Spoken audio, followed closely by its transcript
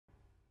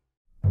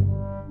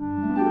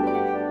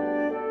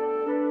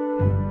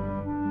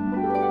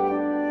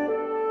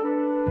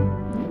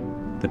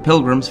the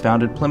Pilgrims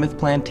founded Plymouth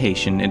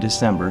Plantation in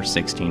December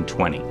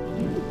 1620,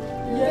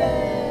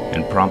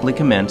 and promptly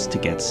commenced to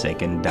get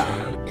sick and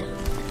die.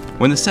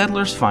 When the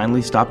settlers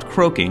finally stopped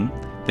croaking,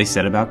 they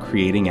set about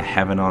creating a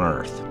heaven on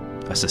earth,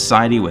 a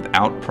society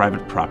without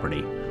private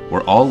property,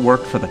 where all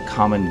worked for the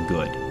common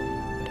good.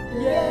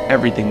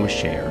 Everything was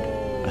shared,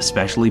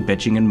 especially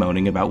bitching and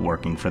moaning about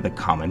working for the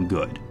common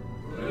good.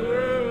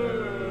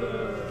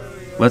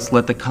 Let's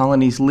let the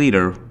colony's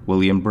leader,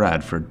 William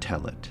Bradford,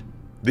 tell it.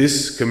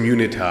 This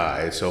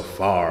community, so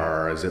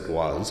far as it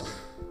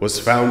was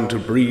found to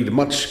breed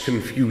much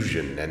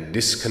confusion and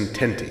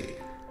discontenty,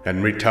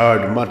 and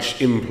retard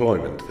much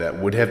employment that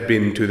would have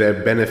been to their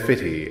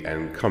benefity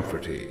and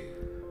comforty.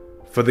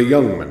 For the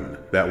Yong-men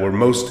that were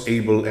most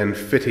able and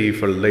fitte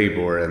for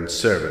labor and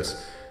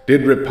service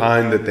did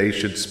repine that they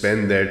should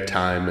spend their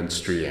time and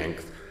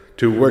streingth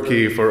to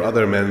worke for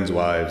other men's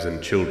wives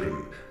and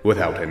children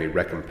without any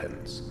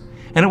recompense.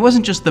 And it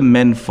wasn't just the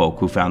menfolk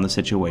who found the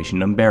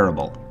situation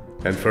unbearable.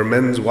 And for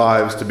men's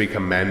wives to be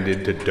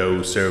commanded to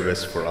do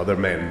service for other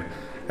men,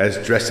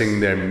 as dressing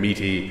their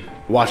meate,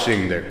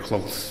 washing their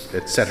cloaths,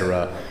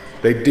 etc.,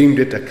 they deemed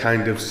it a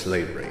kind of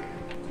slavery.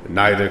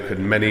 Neither could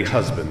many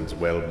husbands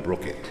well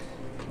brook it.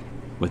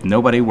 With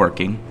nobody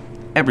working,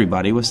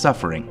 everybody was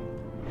suffering.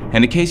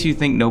 And in case you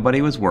think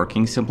nobody was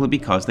working simply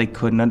because they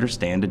couldn't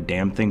understand a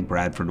damn thing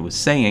Bradford was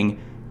saying,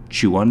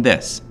 chew on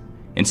this.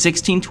 In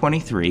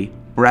 1623,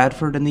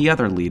 Bradford and the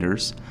other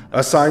leaders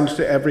assigned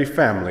to every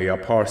family a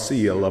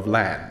parcel of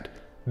land.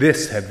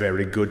 This had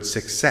very good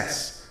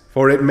success,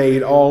 for it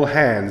made all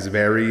hands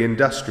very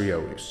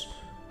industrious.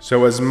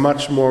 So as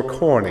much more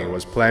corn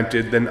was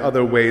planted than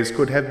other ways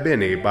could have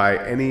been by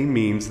any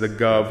means the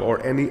gov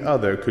or any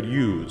other could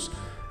use,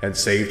 and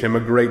saved him a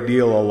great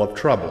deal of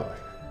trouble,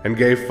 and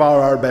gave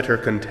far better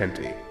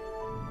contenty.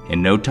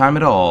 In no time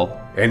at all,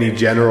 any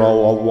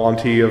general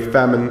wanty of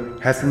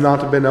famine hath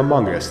not been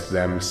among us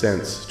them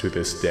since to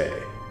this day.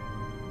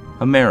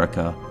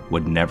 America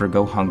would never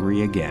go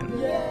hungry again.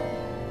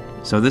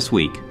 So this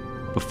week,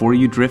 before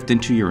you drift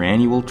into your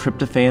annual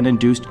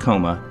tryptophan-induced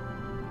coma,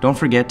 don't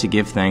forget to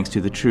give thanks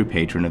to the true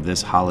patron of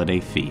this holiday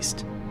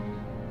feast,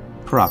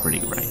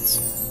 property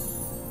rights.